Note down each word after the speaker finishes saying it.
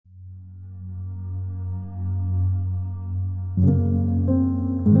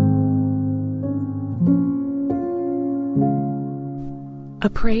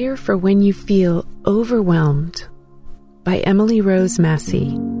Prayer for When You Feel Overwhelmed by Emily Rose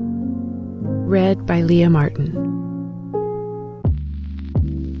Massey. Read by Leah Martin.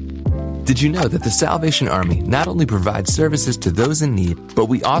 Did you know that the Salvation Army not only provides services to those in need, but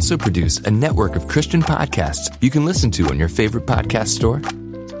we also produce a network of Christian podcasts you can listen to on your favorite podcast store?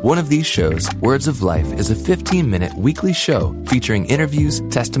 One of these shows, Words of Life, is a 15-minute weekly show featuring interviews,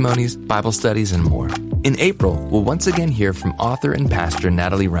 testimonies, Bible studies, and more. In April, we'll once again hear from author and pastor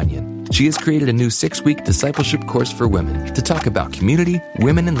Natalie Runyon. She has created a new 6-week discipleship course for women to talk about community,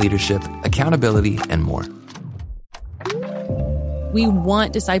 women in leadership, accountability, and more. We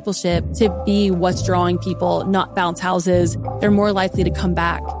want discipleship to be what's drawing people, not bounce houses. They're more likely to come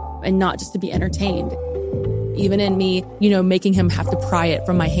back and not just to be entertained. Even in me, making him have to pry it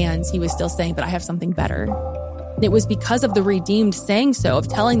from my hands, he was still saying, but I have something better. And it was because of the redeemed saying so, of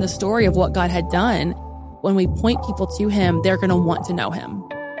telling the story of what God had done. When we point people to him, they're going to want to know him.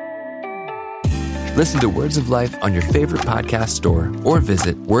 Listen to Words of Life on your favorite podcast store or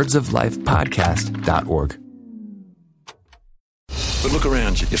visit wordsoflifepodcast.org. But look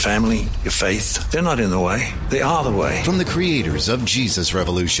around you. Your family, your faith, they're not in the way. They are the way. From the creators of Jesus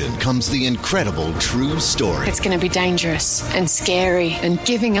Revolution comes the incredible true story. It's going to be dangerous and scary, and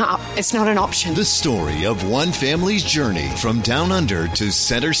giving up, it's not an option. The story of one family's journey from down under to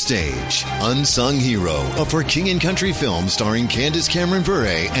center stage. Unsung Hero, a For King and Country film starring Candace Cameron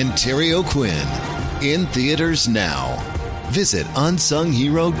Bure and Terry O'Quinn. In theaters now. Visit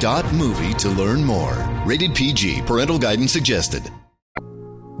unsunghero.movie to learn more. Rated PG. Parental guidance suggested.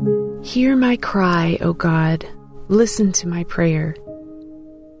 Hear my cry, O God. Listen to my prayer.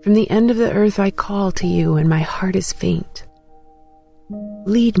 From the end of the earth I call to you, and my heart is faint.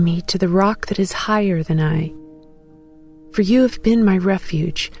 Lead me to the rock that is higher than I. For you have been my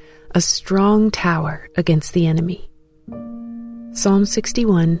refuge, a strong tower against the enemy. Psalm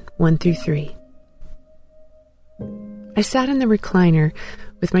 61, 1-3. I sat in the recliner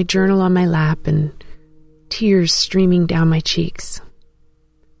with my journal on my lap and tears streaming down my cheeks.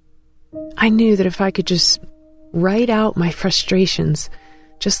 I knew that if I could just write out my frustrations,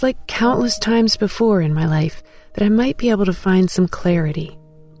 just like countless times before in my life, that I might be able to find some clarity,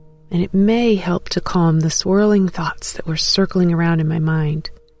 and it may help to calm the swirling thoughts that were circling around in my mind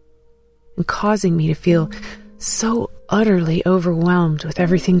and causing me to feel so utterly overwhelmed with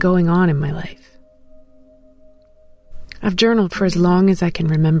everything going on in my life. I've journaled for as long as I can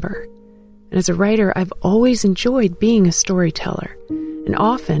remember, and as a writer, I've always enjoyed being a storyteller, and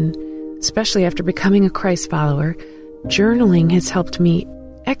often, especially after becoming a Christ follower, journaling has helped me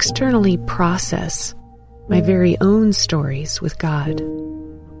externally process my very own stories with God.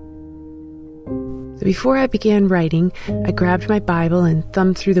 So before I began writing, I grabbed my Bible and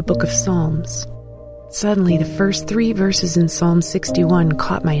thumbed through the book of Psalms. Suddenly, the first 3 verses in Psalm 61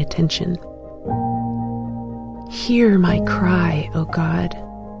 caught my attention. Hear my cry, O God.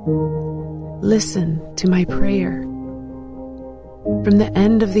 Listen to my prayer. From the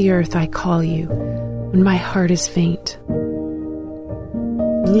end of the earth I call you, when my heart is faint.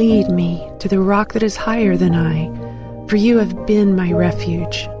 Lead me to the rock that is higher than I, for you have been my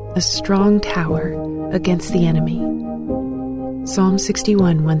refuge, a strong tower against the enemy. Psalm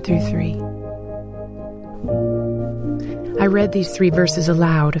 61, 1-3. I read these 3 verses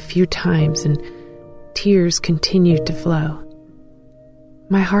aloud a few times, and tears continued to flow.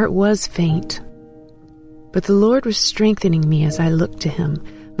 My heart was faint, but the Lord was strengthening me as I looked to him,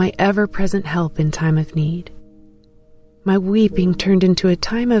 my ever-present help in time of need. My weeping turned into a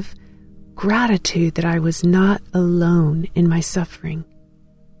time of gratitude that I was not alone in my suffering.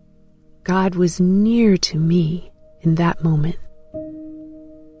 God was near to me in that moment.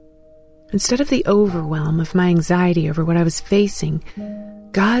 Instead of the overwhelm of my anxiety over what I was facing,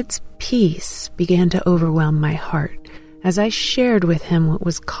 God's peace began to overwhelm my heart as I shared with him what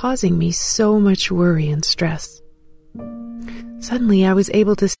was causing me so much worry and stress. Suddenly, I was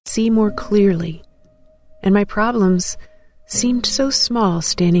able to see more clearly, and my problems seemed so small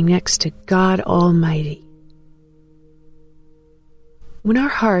standing next to God Almighty. When our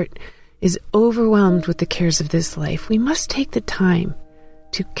heart is overwhelmed with the cares of this life, we must take the time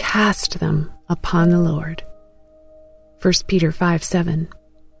to cast them upon the Lord. 1 Peter 5:7.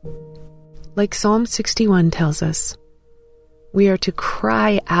 Like Psalm 61 tells us, we are to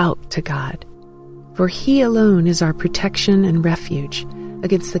cry out to God, for he alone is our protection and refuge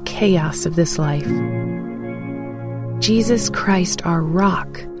against the chaos of this life. Jesus Christ, our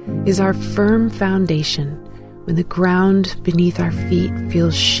rock, is our firm foundation when the ground beneath our feet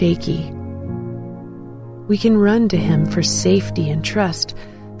feels shaky. We can run to him for safety and trust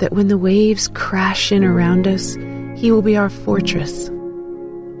that when the waves crash in around us, he will be our fortress,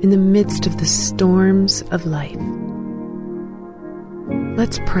 in the midst of the storms of life.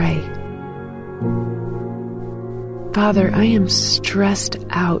 Let's pray. Father, I am stressed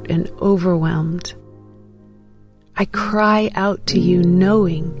out and overwhelmed. I cry out to you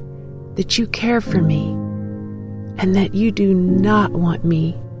knowing that you care for me and that you do not want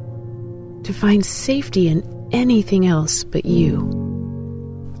me to find safety in anything else but you.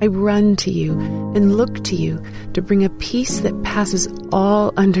 I run to you and look to you to bring a peace that passes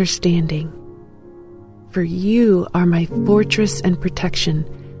all understanding. For you are my fortress and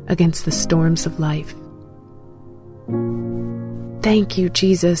protection against the storms of life. Thank you,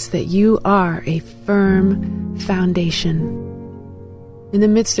 Jesus, that you are a firm foundation. In the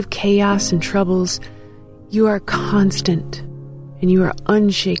midst of chaos and troubles, you are constant and you are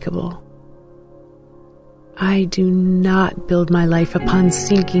unshakable. I do not build my life upon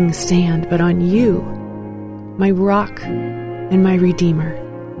sinking sand, but on you, my rock and my Redeemer.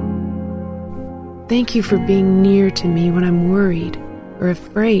 Thank you for being near to me when I'm worried or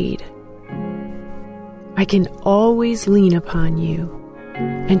afraid. I can always lean upon you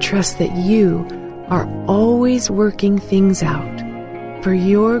and trust that you are always working things out for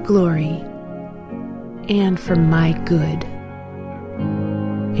your glory and for my good.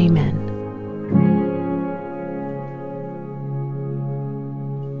 Amen.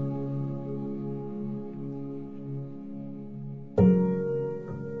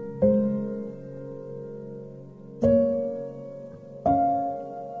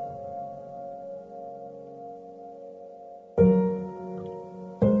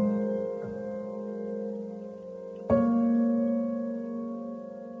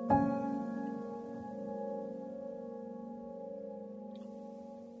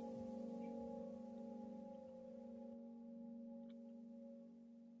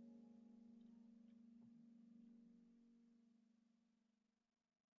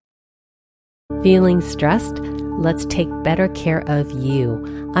 Feeling stressed? Let's take better care of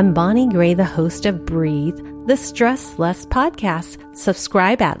you. I'm Bonnie Gray, the host of Breathe, the Stress Less podcast.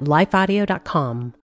 Subscribe at lifeaudio.com.